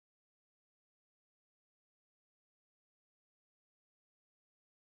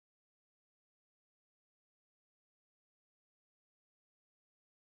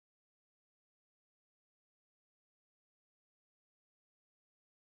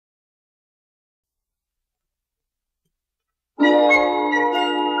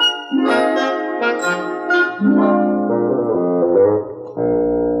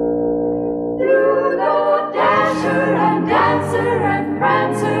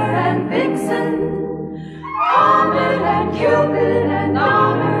and Cupid and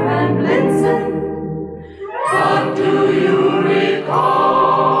Donner and Blitzen. But do you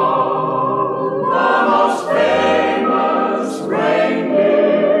recall the most famous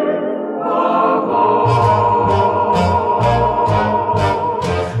reindeer of all?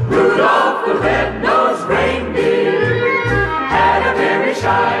 Rudolph the red-nosed reindeer had a very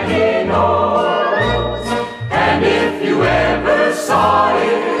shiny nose, and if you ever saw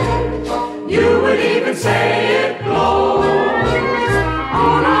it, you would even say it glows.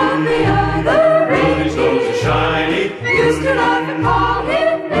 All of the other reindeer shiny used to laugh and call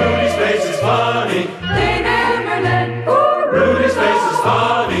him Rudy's face is funny. They never let poor Rudy's face is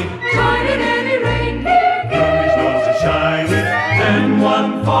funny. join in any reindeer game. Rudy's nose is shiny. Then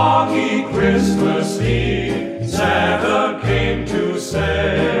one foggy Christmas Eve, Santa came to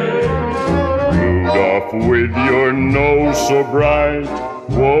say, Rudolph, with your nose so bright,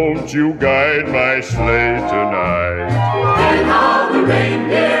 won't you guide my sleigh tonight? And how the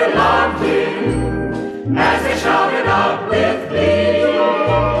reindeer loved him as they shouted out with glee.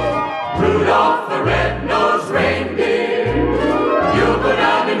 Rudolph the red-nosed reindeer, you'll go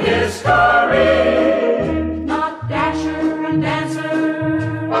down in history. Not Dasher and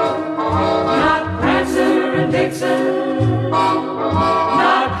Dancer, not Prancer and Vixen,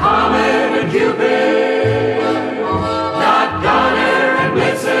 not Comet and Cupid, not Donner and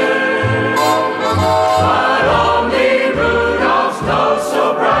Blitzen, but only Rudolph's nose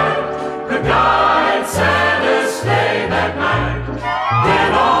so bright could guide Santa's sleigh that night.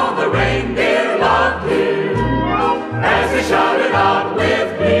 Then all the reindeer loved him as they shouted out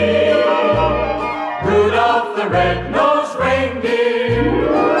with glee. Rudolph the red-nosed reindeer,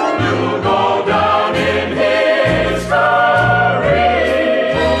 you'll go down in history.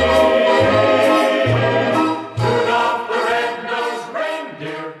 Rudolph the red-nosed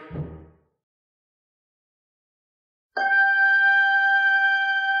reindeer.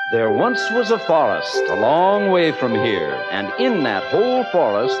 There once was a forest a long way from here, and in that whole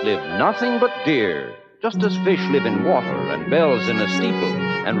forest lived nothing but deer, just as fish live in water and bells in a steeple,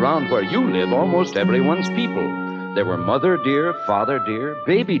 and round where you live almost everyone's people. There were mother deer, father deer,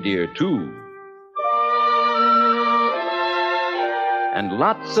 baby deer too, and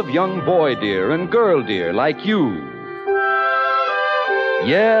lots of young boy deer and girl deer like you.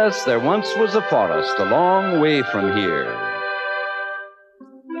 Yes, there once was a forest a long way from here.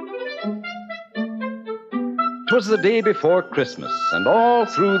 'Twas the day before Christmas, and all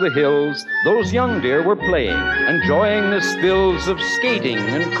through the hills those young deer were playing, enjoying the spills of skating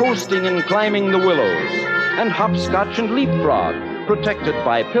and coasting and climbing the willows, and hopscotch and leapfrog, protected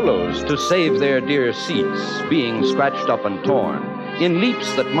by pillows to save their dear seats being scratched up and torn in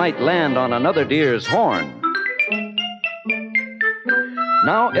leaps that might land on another deer's horn.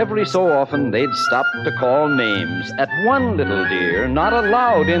 Now, every so often, they'd stop to call names at one little deer not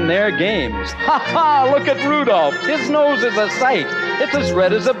allowed in their games. Ha ha! Look at Rudolph! His nose is a sight! It's as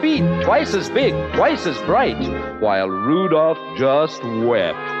red as a beet, twice as big, twice as bright. While Rudolph just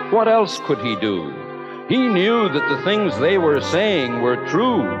wept. What else could he do? He knew that the things they were saying were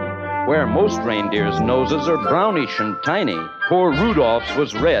true. Where most reindeers' noses are brownish and tiny, poor Rudolph's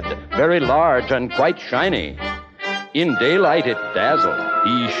was red, very large and quite shiny. In daylight it dazzled.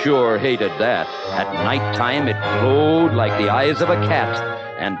 He sure hated that. At nighttime it glowed like the eyes of a cat,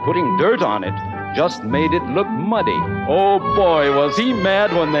 and putting dirt on it just made it look muddy. Oh boy, was he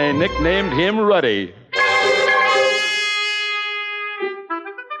mad when they nicknamed him Ruddy.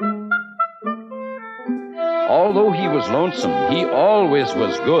 Although he was lonesome, he always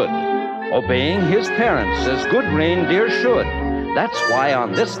was good, obeying his parents as good reindeer should. That's why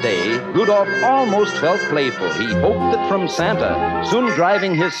on this day, Rudolph almost felt playful. He hoped that from Santa, soon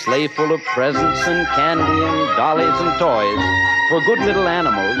driving his sleigh full of presents and candy and dollies and toys, for good little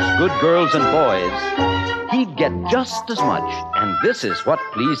animals, good girls and boys, he'd get just as much, and this is what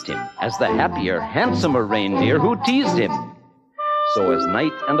pleased him, as the happier, handsomer reindeer who teased him. So as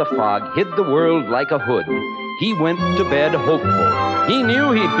night and a fog hid the world like a hood, he went to bed hopeful. He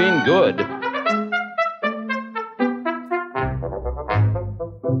knew he'd been good.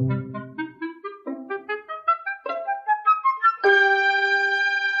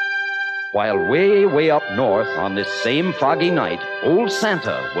 While way up north on this same foggy night, old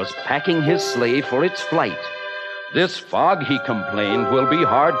Santa was packing his sleigh for its flight. This fog, he complained, will be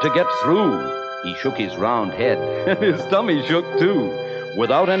hard to get through. He shook his round head, and his tummy shook too.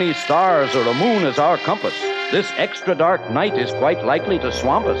 Without any stars or a moon as our compass, this extra dark night is quite likely to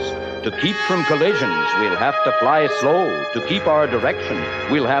swamp us. To keep from collisions, we'll have to fly slow. To keep our direction,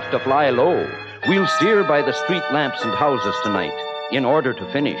 we'll have to fly low. We'll steer by the street lamps and houses tonight. in order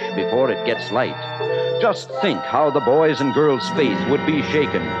to finish before it gets light. Just think how the boys and girls' faith would be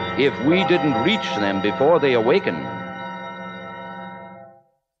shaken if we didn't reach them before they awaken.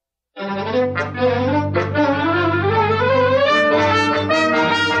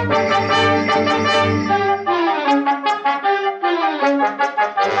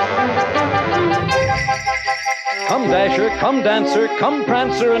 Come Dasher, come Dancer, come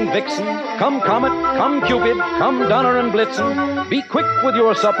Prancer and Vixen, come Comet, come Cupid, come Donner and Blitzen. Be quick with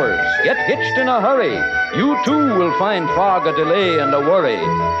your suppers, get hitched in a hurry. You too will find fog a delay and a worry.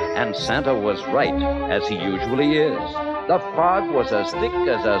 And Santa was right, as he usually is. The fog was as thick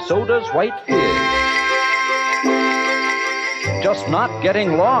as a soda's white fizz. Just not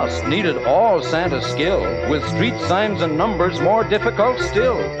getting lost needed all Santa's skill, with street signs and numbers more difficult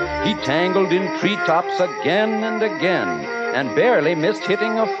still. He tangled in treetops again and again, and barely missed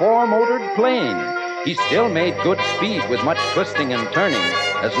hitting a four-motored plane. He still made good speed with much twisting and turning,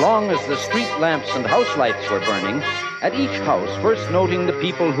 as long as the street lamps and house lights were burning. At each house, first noting the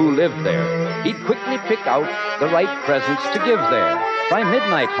people who lived there, he'd quickly pick out the right presents to give there. By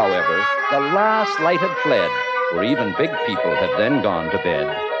midnight, however, the last light had fled, for even big people had then gone to bed.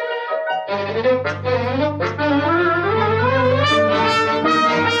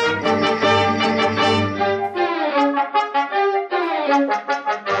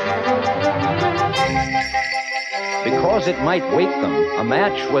 Because it might wake them, a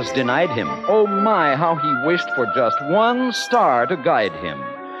match was denied him. Oh my, how he wished for just one star to guide him.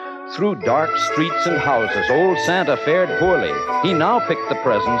 Through dark streets and houses, old Santa fared poorly. He now picked the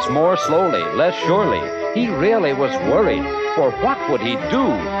presents more slowly, less surely. He really was worried, for what would he do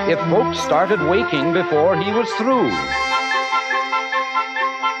if folks started waking before he was through?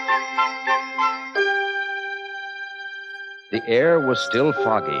 The air was still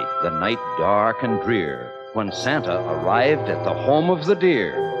foggy, the night dark and drear, when Santa arrived at the home of the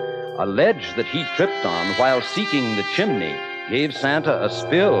deer. A ledge that he tripped on while seeking the chimney gave Santa a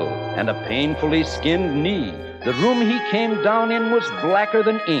spill and a painfully skinned knee. The room he came down in was blacker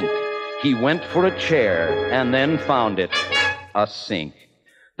than ink. He went for a chair and then found it a sink.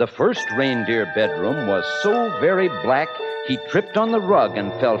 The first reindeer bedroom was so very black, he tripped on the rug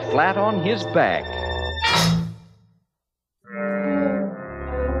and fell flat on his back.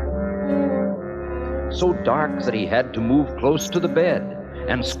 So dark that he had to move close to the bed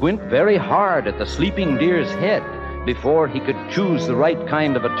and squint very hard at the sleeping deer's head before he could choose the right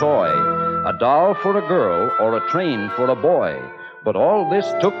kind of a toy, a doll for a girl or a train for a boy. But all this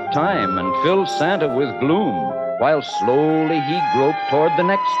took time and filled Santa with gloom, while slowly he groped toward the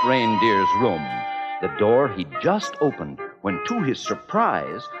next reindeer's room. The door he'd just opened when, to his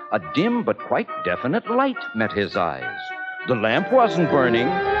surprise, a dim but quite definite light met his eyes. The lamp wasn't burning.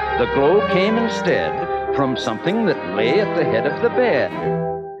 The glow came instead from something that lay at the head of the bed.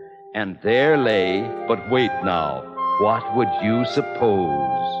 And there lay, but wait now, what would you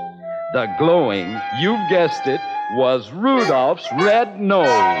suppose? The glowing, you've guessed it, was Rudolph's red nose.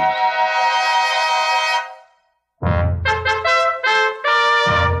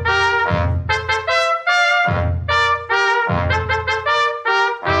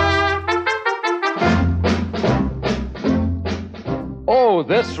 Oh,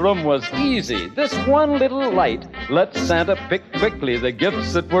 this room was easy. This one little light let Santa pick quickly the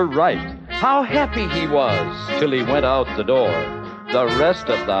gifts that were right. How happy he was till he went out the door. The rest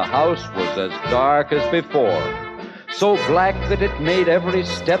of the house was as dark as before, so black that it made every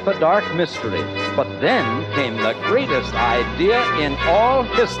step a dark mystery. But then came the greatest idea in all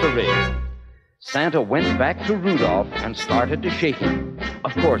history. Santa went back to Rudolph and started to shake him,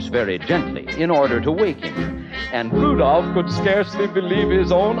 of course very gently, in order to wake him. And Rudolph could scarcely believe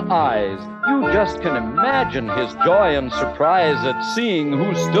his own eyes. You just can imagine his joy and surprise at seeing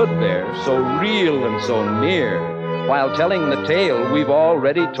who stood there, so real and so near, while telling the tale we've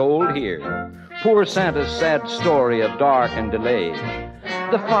already told here. Poor Santa's sad story of dark and delay,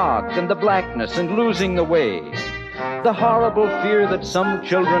 the fog and the blackness and losing the way, the horrible fear that some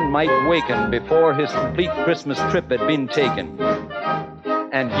children might waken before his complete Christmas trip had been taken.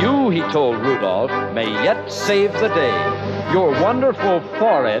 And you, he told Rudolph, may yet save the day. Your wonderful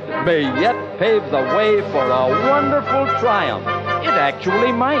forehead may yet pave the way for a wonderful triumph. It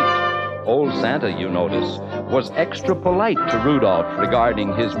actually might. Old Santa, you notice, was extra polite to Rudolph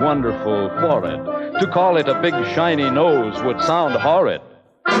regarding his wonderful forehead. To call it a big shiny nose would sound horrid.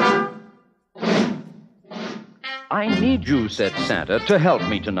 I need you, said Santa, to help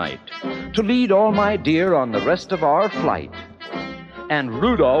me tonight, to lead all my deer on the rest of our flight. And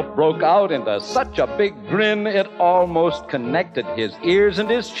Rudolph broke out into such a big grin it almost connected his ears and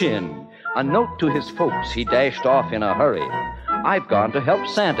his chin. A note to his folks he dashed off in a hurry. "I've gone to help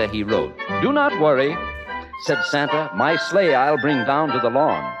Santa," he wrote. "Do not worry." Said Santa, "My sleigh I'll bring down to the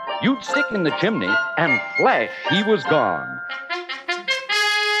lawn." You'd stick in the chimney, and flash, he was gone.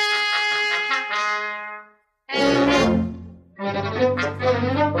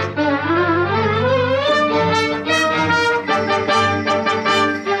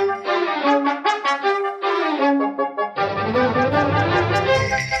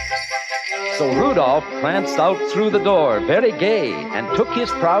 So Rudolph pranced out through the door, very gay, and took his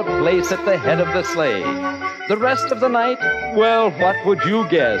proud place at the head of the sleigh. The rest of the night, well, what would you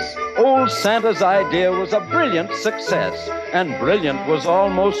guess? Old Santa's idea was a brilliant success, and brilliant was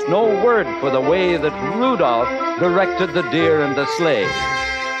almost no word for the way that Rudolph directed the deer and the sleigh.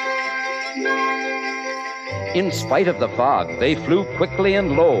 In spite of the fog, they flew quickly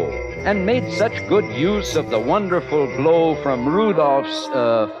and low, and made such good use of the wonderful glow from Rudolph's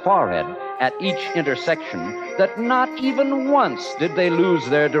forehead at each intersection that not even once did they lose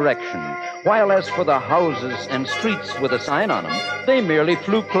their direction, while as for the houses and streets with a sign on them, they merely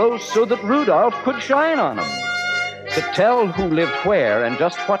flew close so that Rudolph could shine on them. To tell who lived where and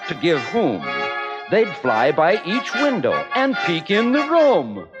just what to give whom, they'd fly by each window and peek in the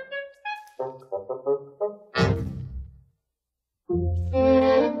room.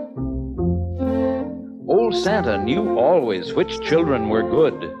 Old Santa knew always which children were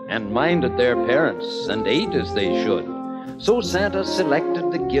good, and minded their parents, and ate as they should. So Santa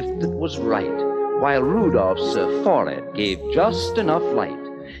selected the gift that was right, while Rudolph's forehead gave just enough light.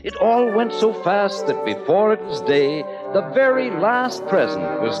 It all went so fast that before it was day, the very last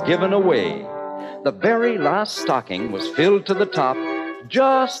present was given away. The very last stocking was filled to the top,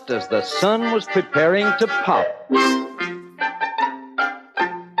 just as the sun was preparing to pop.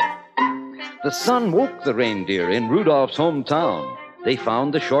 The sun woke the reindeer in Rudolph's hometown. They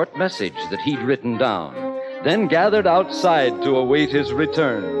found the short message that he'd written down, then gathered outside to await his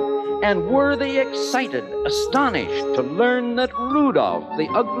return. And were they excited, astonished to learn that Rudolph, the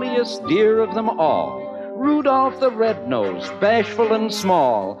ugliest deer of them all, Rudolph the red-nosed, bashful and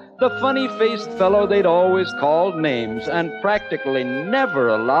small, the funny-faced fellow they'd always called names and practically never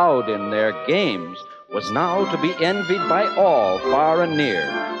allowed in their games, was now to be envied by all far and near.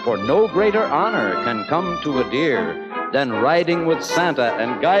 For no greater honor can come to a deer than riding with Santa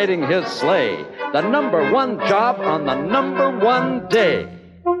and guiding his sleigh, the number one job on the number one day.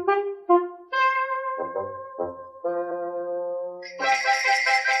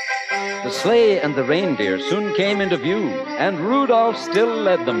 The sleigh and the reindeer soon came into view, and Rudolph still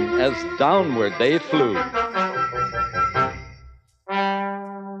led them as downward they flew.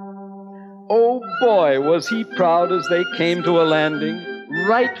 Oh boy, was he proud as they came to a landing,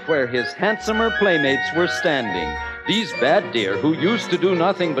 right where his handsomer playmates were standing. These bad deer, who used to do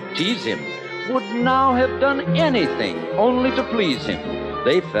nothing but tease him, would now have done anything only to please him.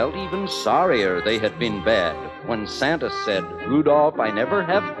 They felt even sorrier they had been bad when Santa said, "Rudolph, I never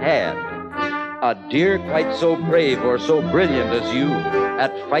have had a deer quite so brave or so brilliant as you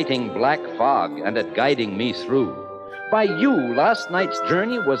at fighting black fog and at guiding me through. By you, last night's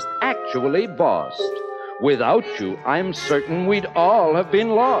journey was actually bossed. Without you, I'm certain we'd all have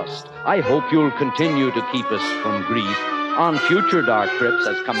been lost. I hope you'll continue to keep us from grief on future dark trips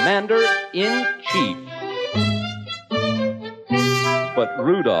as Commander-in-Chief." But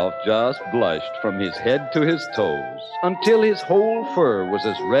Rudolph just blushed from his head to his toes, until his whole fur was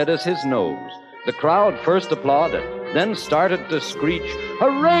as red as his nose. The crowd first applauded, then started to screech,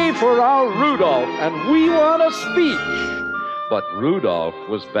 "Hooray for our Rudolph, and we want a speech!" But Rudolph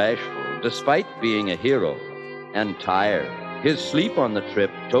was bashful, despite being a hero, and tired. His sleep on the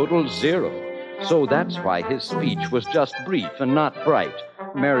trip totaled 0. So that's why his speech was just brief and not bright.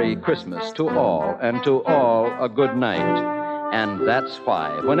 Merry Christmas to all, and to all a good night. And that's why,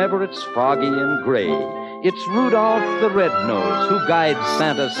 whenever it's foggy and gray, it's Rudolph the Red-Nosed who guides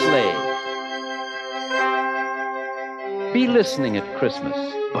Santa's sleigh. Be listening at Christmas,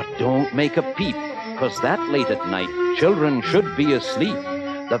 but don't make a peep, 'cause that late at night, children should be asleep.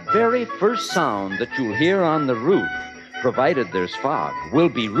 The very first sound that you'll hear on the roof, provided there's fog, will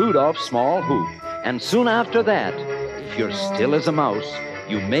be Rudolph's small hoof. And soon after that, if you're still as a mouse,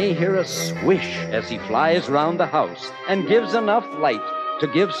 you may hear a swish as he flies round the house and gives enough light to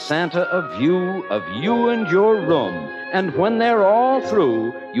give Santa a view of you and your room. And when they're all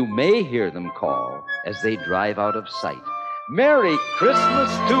through, you may hear them call as they drive out of sight, "Merry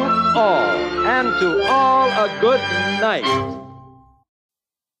Christmas to all, and to all a good night."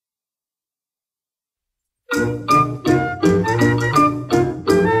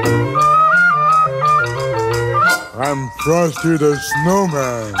 I'm Frosty the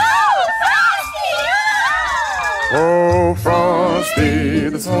Snowman. Oh, Frosty! Oh, Frosty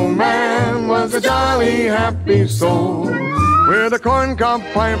the Snowman was a jolly, happy soul, with a corncob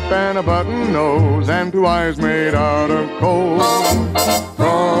pipe and a button nose and 2 eyes made out of coal.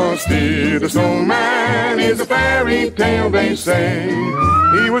 Frosty the Snowman is a fairy tale, they say.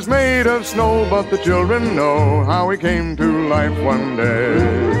 He was made of snow, but the children know how he came to life one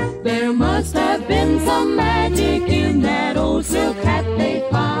day. There must have been some magic in that old silk hat they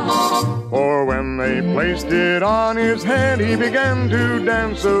found. For when they placed it on his head, he began to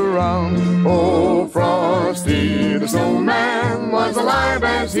dance around. Oh, Frosty the Snowman was alive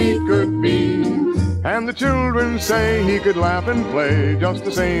as he could be, and the children say he could laugh and play just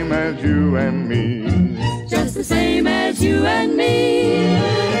the same as you and me. Just the same as you and me.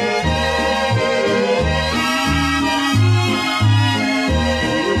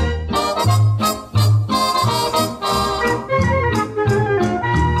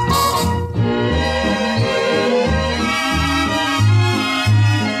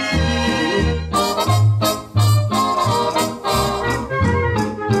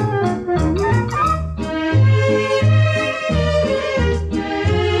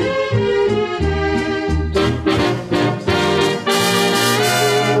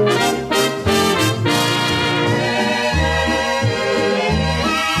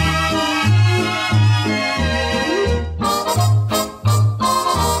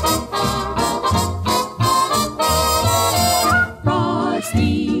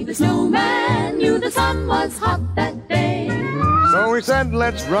 Said,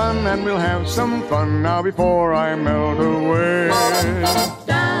 let's run and we'll have some fun now before I melt away.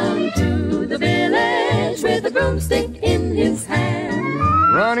 Down to the village with a broomstick in his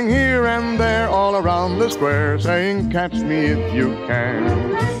hand, running here and there all around the square, saying, catch me if you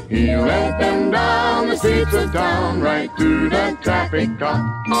can. He led them down the streets of town, right to the traffic cop,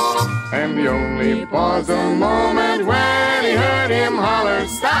 and he only paused a moment when he heard him holler,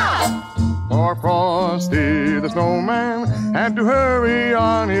 stop! For Frosty the Snowman had to hurry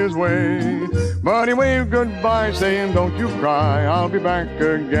on his way, but he waved goodbye, saying, don't you cry, I'll be back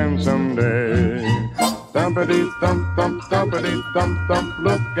again someday. Thumpity-thump, thump, thumpity-thump, thump,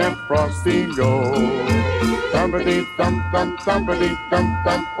 look at Frosty go. Thumpity-thump, thump, thumpity-thump,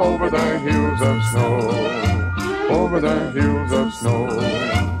 thump, over the hills of snow. Over the hills of snow.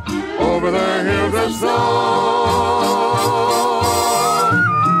 Over the hills of snow.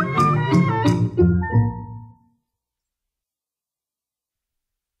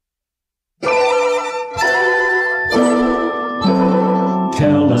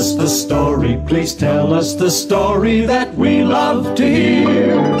 Tell us the story, please tell us the story that we love to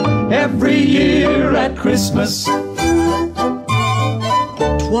hear every year at Christmas.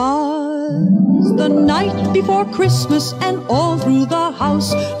 'Twas the night before Christmas, and all through the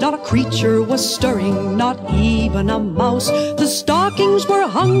house not a creature was stirring, not even a mouse. The stockings were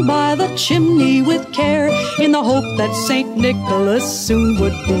hung by the chimney with care, in the hope that St. Nicholas soon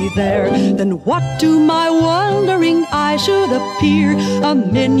would be there. Then what to my wondering eye should appear? A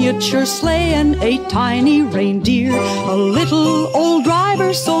miniature sleigh and a tiny reindeer, a little old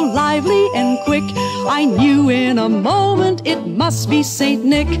driver so lively and quick, I knew in a moment it must be St.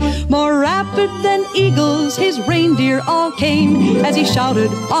 Nick. More rapid than eagles his reindeer all came, as he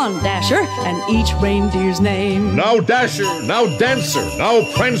shouted on Dasher and each reindeer's name. Now Dasher, now Dancer, now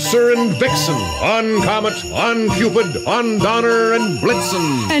Prancer and Vixen, on Comet, on Cupid, on Donner and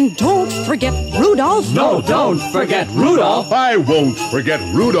Blitzen. And don't forget Rudolph. No, don't forget Rudolph. I won't forget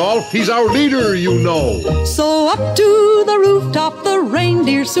Rudolph, he's our leader, you know. So up to the rooftop the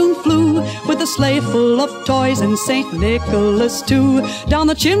reindeer soon flew, with a sleigh full of toys and St. Nicholas too. Down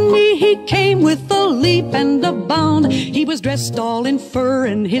the chimney he came with a leap and a bound, he was dressed all in fur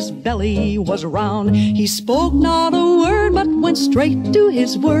and his belly was round. He spoke not a word but went straight to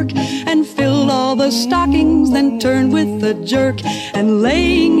his work, and filled all the stockings, then turned with a jerk, and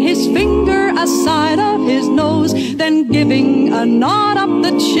laying his finger aside of his nose, then giving a nod up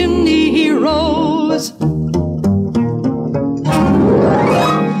the chimney he rose.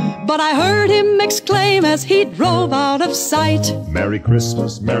 But I heard him exclaim as he drove out of sight, Merry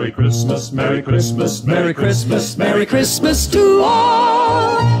Christmas, Merry Christmas, Merry Christmas, Merry Christmas, Merry Christmas to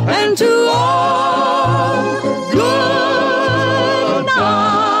all, and to all, good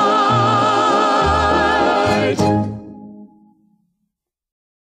night.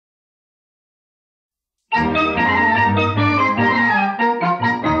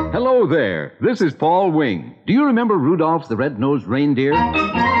 Hello there, this is Paul Wing. Do you remember Rudolph the Red-Nosed Reindeer?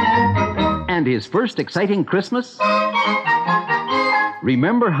 And his first exciting Christmas?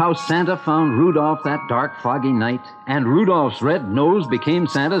 Remember how Santa found Rudolph that dark, foggy night, and Rudolph's red nose became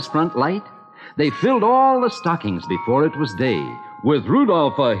Santa's front light? They filled all the stockings before it was day, with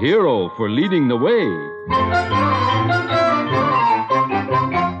Rudolph a hero for leading the way.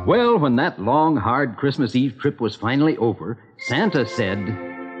 Well, when that long, hard Christmas Eve trip was finally over, Santa said,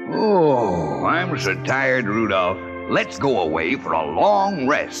 "Oh, I'm so tired, Rudolph. Let's go away for a long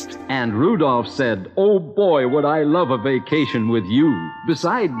rest." And Rudolph said, "Oh, boy, would I love a vacation with you.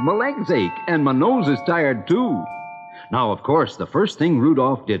 Besides, my legs ache, and my nose is tired, too." Now, of course, the first thing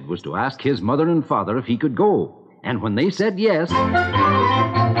Rudolph did was to ask his mother and father if he could go. And when they said yes,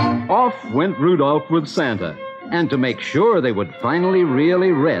 off went Rudolph with Santa. And to make sure they would finally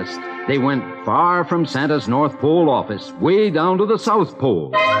really rest, they went far from Santa's North Pole office, way down to the South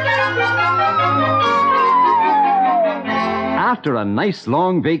Pole. After a nice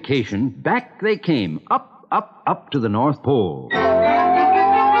long vacation, back they came, up, up, up to the North Pole.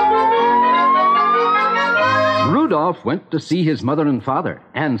 Rudolph went to see his mother and father,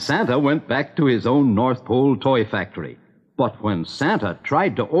 and Santa went back to his own North Pole toy factory. But when Santa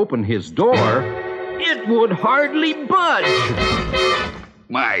tried to open his door, it would hardly budge.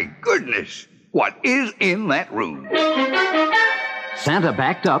 My goodness, what is in that room? Santa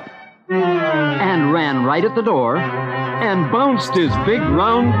backed up and ran right at the door and bounced his big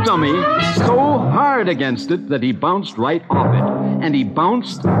round tummy so hard against it that he bounced right off it. And he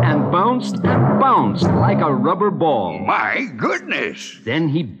bounced and bounced and bounced like a rubber ball. My goodness! Then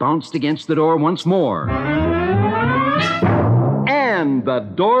he bounced against the door once more. And the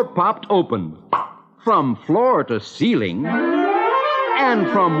door popped open. From floor to ceiling, and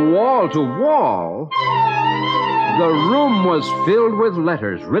from wall to wall, the room was filled with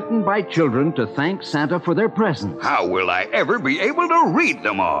letters written by children to thank Santa for their presents. How will I ever be able to read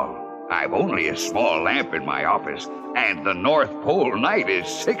them all? I've only a small lamp in my office, and the North Pole night is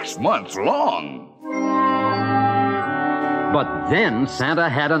 6 months long. But then Santa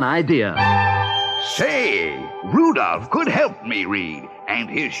had an idea. Say, Rudolph could help me read, and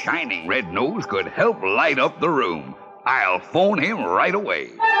his shining red nose could help light up the room. I'll phone him right away.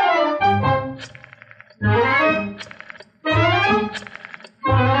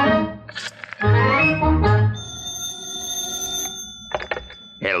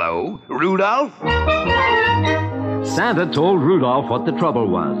 Hello, Rudolph? Santa told Rudolph what the trouble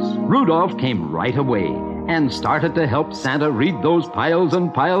was. Rudolph came right away and started to help Santa read those piles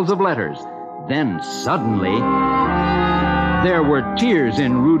and piles of letters. Then suddenly, there were tears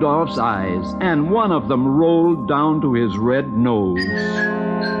in Rudolph's eyes, and one of them rolled down to his red nose.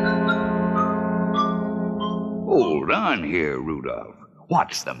 Hold on here, Rudolph.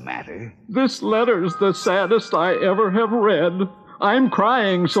 What's the matter? This letter's the saddest I ever have read. I'm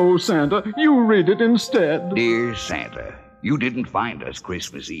crying so, Santa. You read it instead. Dear Santa, you didn't find us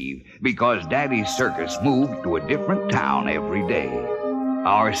Christmas Eve because Daddy's circus moved to a different town every day.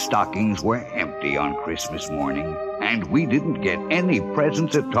 Our stockings were empty on Christmas morning, and we didn't get any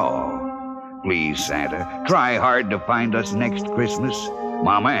presents at all. Please, Santa, try hard to find us next Christmas.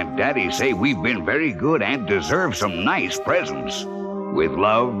 Mama and Daddy say we've been very good and deserve some nice presents. With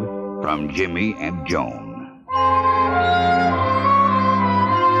love, from Jimmy and Joan.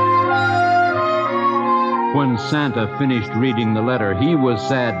 When Santa finished reading the letter, he was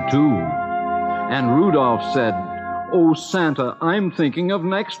sad too. And Rudolph said, "Oh, Santa, I'm thinking of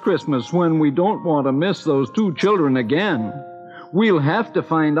next Christmas when we don't want to miss those 2 children again. We'll have to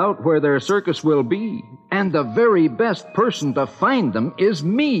find out where their circus will be, and the very best person to find them is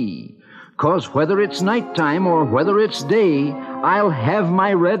me. 'Cause whether it's nighttime or whether it's day, I'll have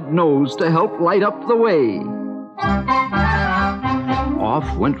my red nose to help light up the way."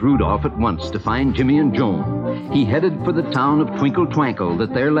 Off went Rudolph at once to find Jimmy and Joan. He headed for the town of Twinkle Twankle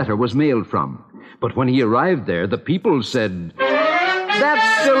that their letter was mailed from. But when he arrived there, the people said, "That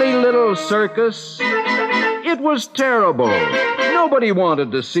silly little circus, it was terrible. Nobody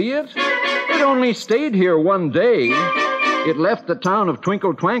wanted to see it. It only stayed here one day. It left the town of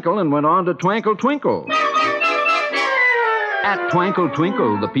Twinkle Twankle and went on to Twankle Twinkle." At Twankle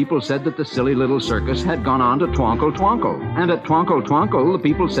Twinkle, the people said that the silly little circus had gone on to Twankle Twankle. And at Twankle Twankle, the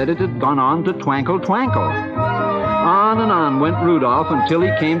people said it had gone on to Twankle Twankle. On and on went Rudolph until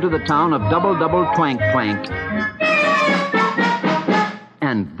he came to the town of Double Double Twank Twank.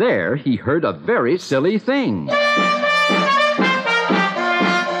 And there he heard a very silly thing.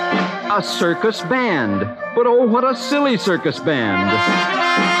 A circus band. But oh, what a silly circus band.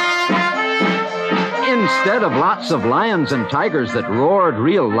 Instead of lots of lions and tigers that roared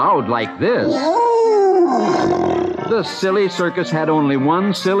real loud like this, the silly circus had only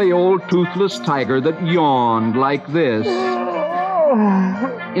one silly old toothless tiger that yawned like this.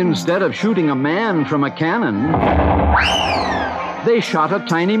 Instead of shooting a man from a cannon, They shot a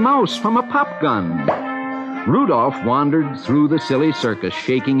tiny mouse from a pop gun. Rudolph wandered through the silly circus,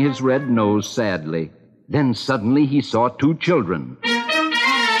 shaking his red nose sadly. Then suddenly he saw two children. Joe,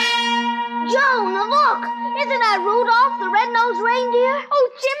 look! Isn't that Rudolph, the red-nosed reindeer? Oh,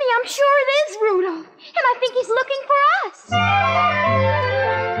 Jimmy, I'm sure it is Rudolph. And I think he's looking for us.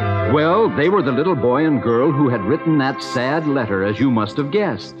 Well, they were the little boy and girl who had written that sad letter, as you must have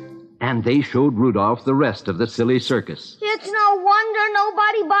guessed. And they showed Rudolph the rest of the silly circus. It's no wonder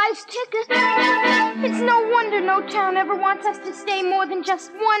nobody buys tickets. It's no wonder no town ever wants us to stay more than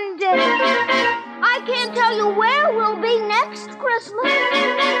just one day. I can't tell you where we'll be next Christmas.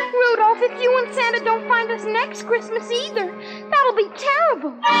 Rudolph, if you and Santa don't find us next Christmas either, that'll be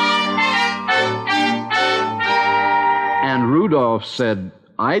terrible. And Rudolph said,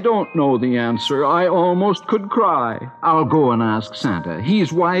 I don't know the answer. I almost could cry. I'll go and ask Santa.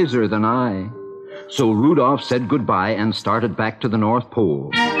 He's wiser than I. So Rudolph said goodbye and started back to the North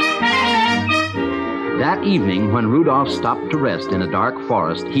Pole. That evening, when Rudolph stopped to rest in a dark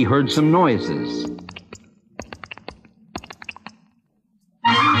forest, he heard some noises.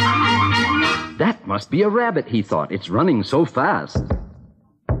 That must be a rabbit, he thought. It's running so fast.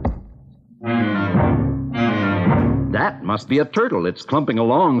 That must be a turtle. It's clumping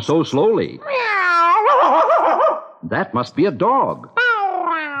along so slowly. That must be a dog.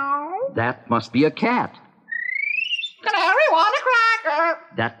 That must be a cat. Canary want a cracker.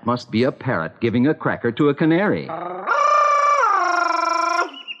 That must be a parrot giving a cracker to a canary.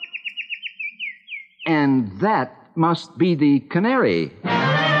 And that must be the canary.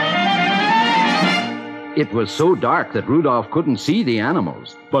 It was so dark that Rudolph couldn't see the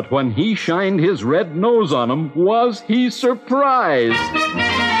animals. But when he shined his red nose on them, was he surprised?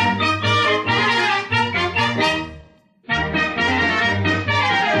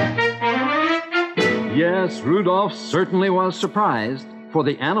 Yes, Rudolph certainly was surprised, for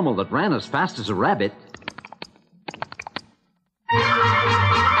the animal that ran as fast as a rabbit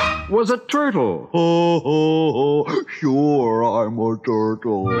was a turtle. Oh, sure, I'm a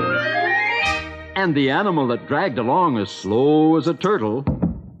turtle. And the animal that dragged along as slow as a turtle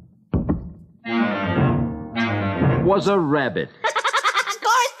was a rabbit. Of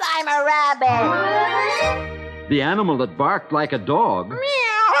course I'm a rabbit. The animal that barked like a dog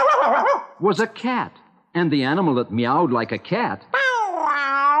was a cat. And the animal that meowed like a cat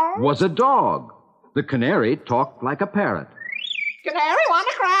was a dog. The canary talked like a parrot. Canary want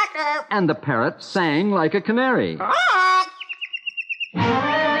a cracker. And the parrot sang like a canary.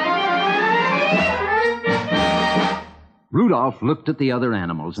 Rudolph looked at the other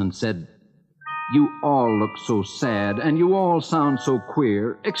animals and said, You all look so sad, and you all sound so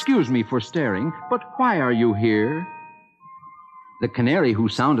queer. Excuse me for staring, but why are you here? The canary, who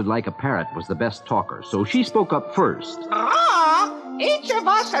sounded like a parrot, was the best talker, so she spoke up first. Each of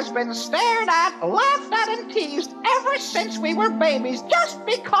us has been stared at, laughed at, and teased ever since we were babies, just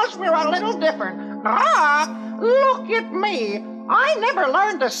because we're a little different. Look at me. I never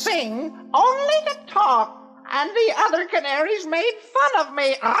learned to sing, only to talk, and the other canaries made fun of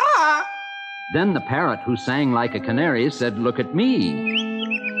me. Then the parrot, who sang like a canary, said, Look at me.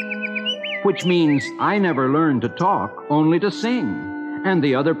 Which means I never learned to talk, only to sing. And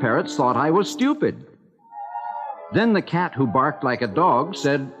the other parrots thought I was stupid. Then the cat, who barked like a dog,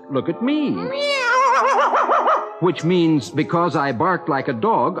 said, Look at me. Which means because I barked like a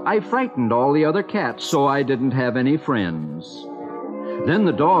dog, I frightened all the other cats, so I didn't have any friends. Then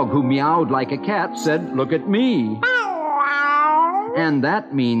the dog, who meowed like a cat, said, Look at me. And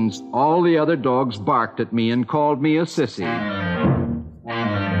that means all the other dogs barked at me and called me a sissy.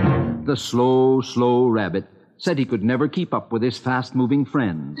 The slow, slow rabbit said he could never keep up with his fast-moving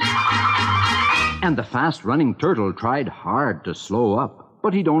friends. And the fast-running turtle tried hard to slow up,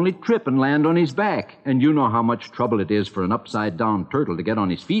 but he'd only trip and land on his back, and you know how much trouble it is for an upside-down turtle to get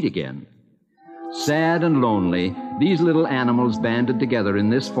on his feet again. Sad and lonely, these little animals banded together in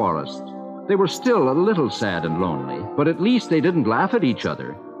this forest. They were still a little sad and lonely, but at least they didn't laugh at each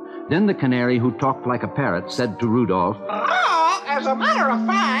other. Then the canary, who talked like a parrot, said to Rudolph, As a matter of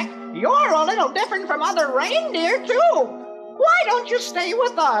fact, you're a little different from other reindeer, too. Why don't you stay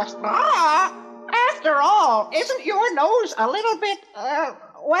with us? After all, isn't your nose a little bit,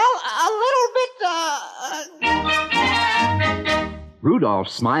 Rudolph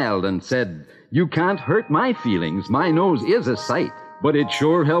smiled and said, You can't hurt my feelings. My nose is a sight. But it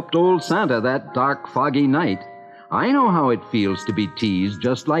sure helped old Santa that dark, foggy night. I know how it feels to be teased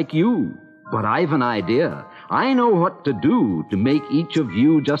just like you. But I've an idea. I know what to do to make each of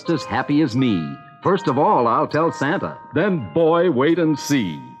you just as happy as me. First of all, I'll tell Santa. Then, boy, wait and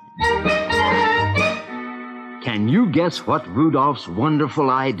see. Can you guess what Rudolph's wonderful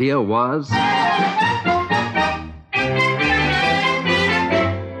idea was?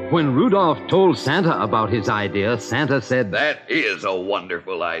 When Rudolph told Santa about his idea, Santa said, "That is a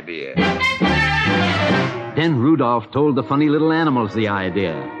wonderful idea." Then Rudolph told the funny little animals the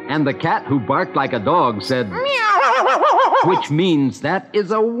idea, and the cat who barked like a dog said, "Meow," which means that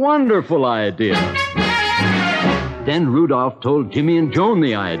is a wonderful idea. Then Rudolph told Jimmy and Joan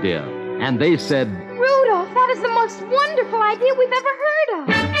the idea, and they said, "Rudolph, that is the most wonderful idea we've ever heard of."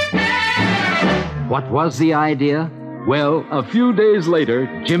 What was the idea? Well, a few days later,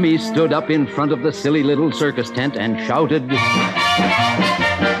 Jimmy stood up in front of the silly little circus tent and shouted, Ladies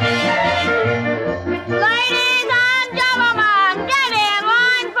and gentlemen, get in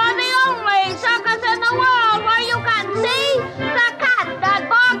line for the only circus in the world where you can see the cat that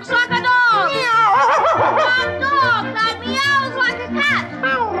barks like a dog, the dog that meows like a cat,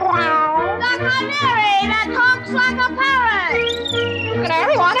 the canary that talks like a parrot,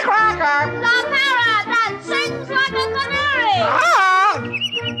 Canary want a cracker. the parrot that sings like a canary,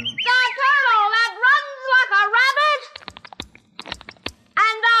 the turtle that runs like a rabbit,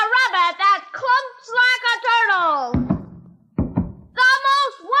 and the rabbit that clumps like a turtle. The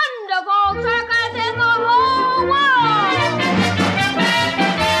most wonderful circus in the whole world.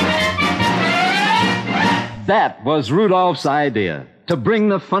 That was Rudolph's idea, to bring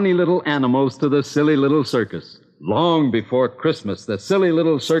the funny little animals to the silly little circus. Long before Christmas, the silly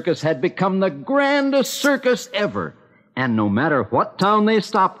little circus had become the grandest circus ever. And no matter what town they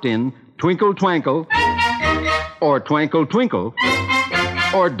stopped in, Twinkle Twankle, or Twinkle Twinkle,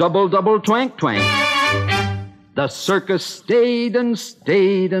 or Double Double Twank Twank, the circus stayed and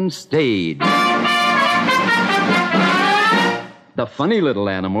stayed and stayed. The funny little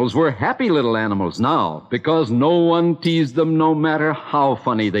animals were happy little animals now, because no one teased them no matter how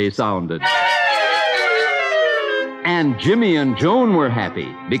funny they sounded. And Jimmy and Joan were happy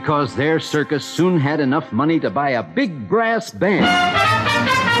because their circus soon had enough money to buy a big brass band.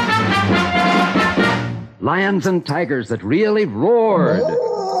 Lions and tigers that really roared.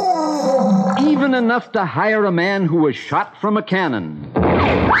 Even enough to hire a man who was shot from a cannon.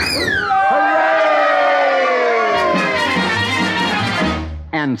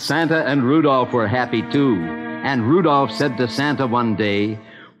 And Santa and Rudolph were happy too. And Rudolph said to Santa one day,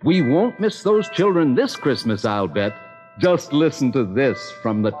 "We won't miss those children this Christmas, I'll bet." Just listen to this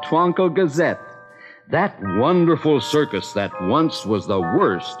from the Twinkle Gazette. "That wonderful circus that once was the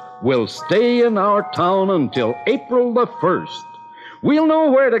worst will stay in our town until April the 1st. We'll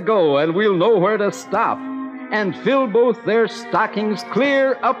know where to go and we'll know where to stop and fill both their stockings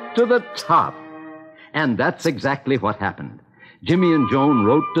clear up to the top." And that's exactly what happened. Jimmy and Joan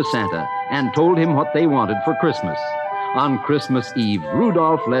wrote to Santa and told him what they wanted for Christmas. On Christmas Eve,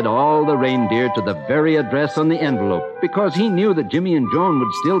 Rudolph led all the reindeer to the very address on the envelope because he knew that Jimmy and Joan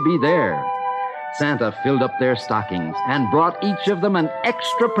would still be there. Santa filled up their stockings and brought each of them an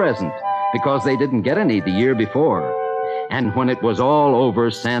extra present because they didn't get any the year before. And when it was all over,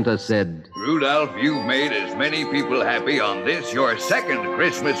 Santa said, "Rudolph, you've made as many people happy on this, your second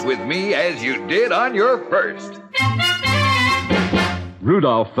Christmas with me, as you did on your first."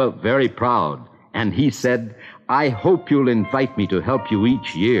 Rudolph felt very proud, and he said, "I hope you'll invite me to help you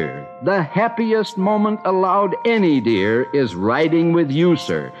each year. The happiest moment allowed any deer is riding with you,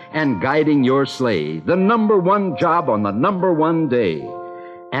 sir, and guiding your sleigh, the number one job on the number one day.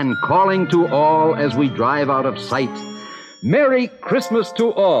 And calling to all as we drive out of sight, Merry Christmas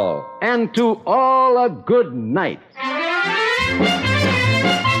to all, and to all a good night."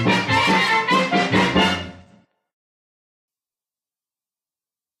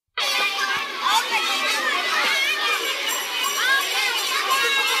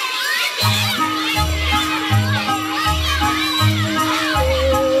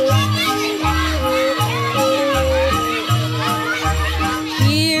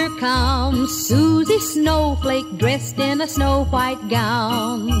 Suzy Snowflake dressed in a snow-white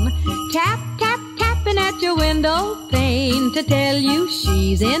gown. Tap, tap, tapping at your window pane to tell you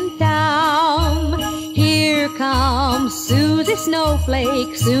she's in town. Here comes Suzy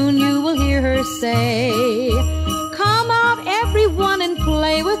Snowflake, soon you will hear her say, "Come out everyone and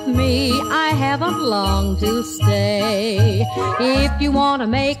play with me, I haven't long to stay. If you want to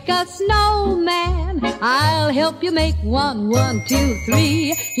make a snowman, I'll help you make one, 1, 2,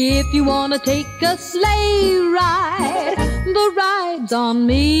 3. If you want to take a sleigh ride, the ride's on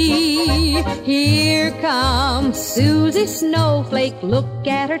me. Here comes Suzy Snowflake, look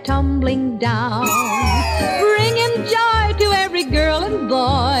at her tumbling down, bringing joy to every girl and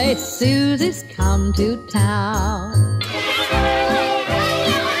boy. Suzy's come to town."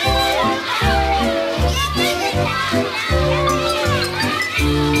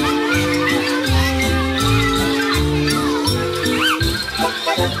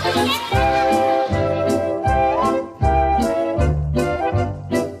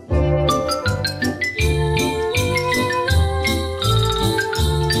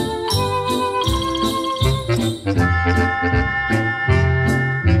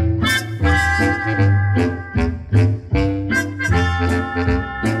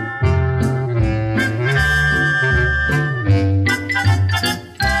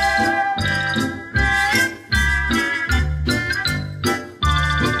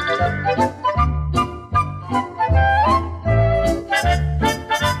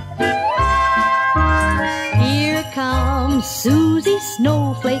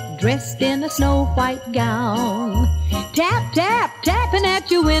 gown. Tap, tap, tapping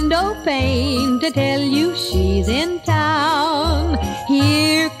at your window pane to tell you she's in town.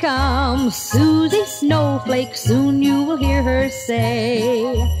 Here comes Suzy Snowflake, soon you will hear her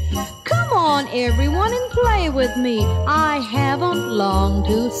say, come on everyone and play with me, I haven't long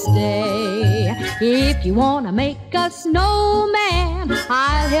to stay. If you want to make a snowman,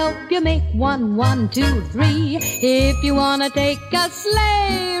 I'll help you make one, 1, 2, 3. If you want to take a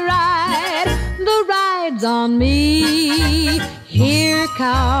sleigh ride, the ride's on me. Here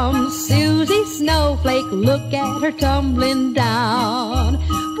comes Suzy Snowflake, look at her tumbling down,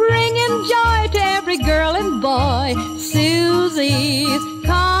 bringing joy to every girl and boy. Suzy's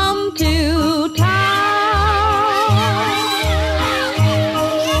come to town.